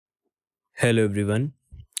Hello everyone.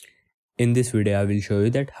 In this video I will show you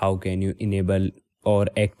that how can you enable or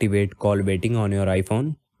activate call waiting on your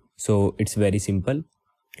iPhone. So it's very simple.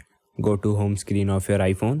 Go to home screen of your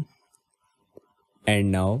iPhone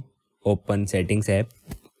and now open settings app.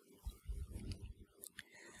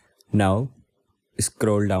 Now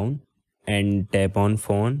scroll down and tap on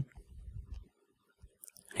phone.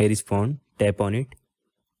 Here is phone, tap on it.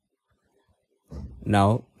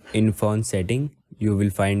 Now in phone setting you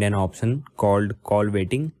will find an option called call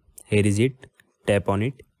waiting. Here is it, tap on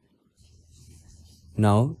it.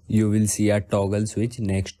 Now you will see a toggle switch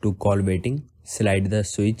next to call waiting. Slide the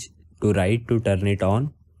switch to right to turn it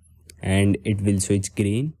on and it will switch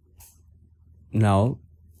green. Now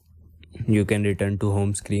you can return to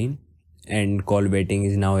home screen and call waiting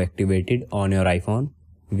is now activated on your iPhone.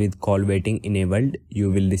 With call waiting enabled,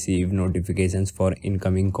 you will receive notifications for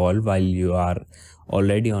incoming call while you are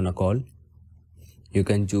already on a call. You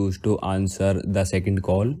can choose to answer the second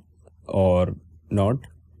call or not.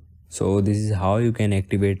 So this is how you can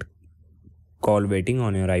activate call waiting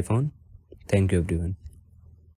on your iPhone. Thank you everyone.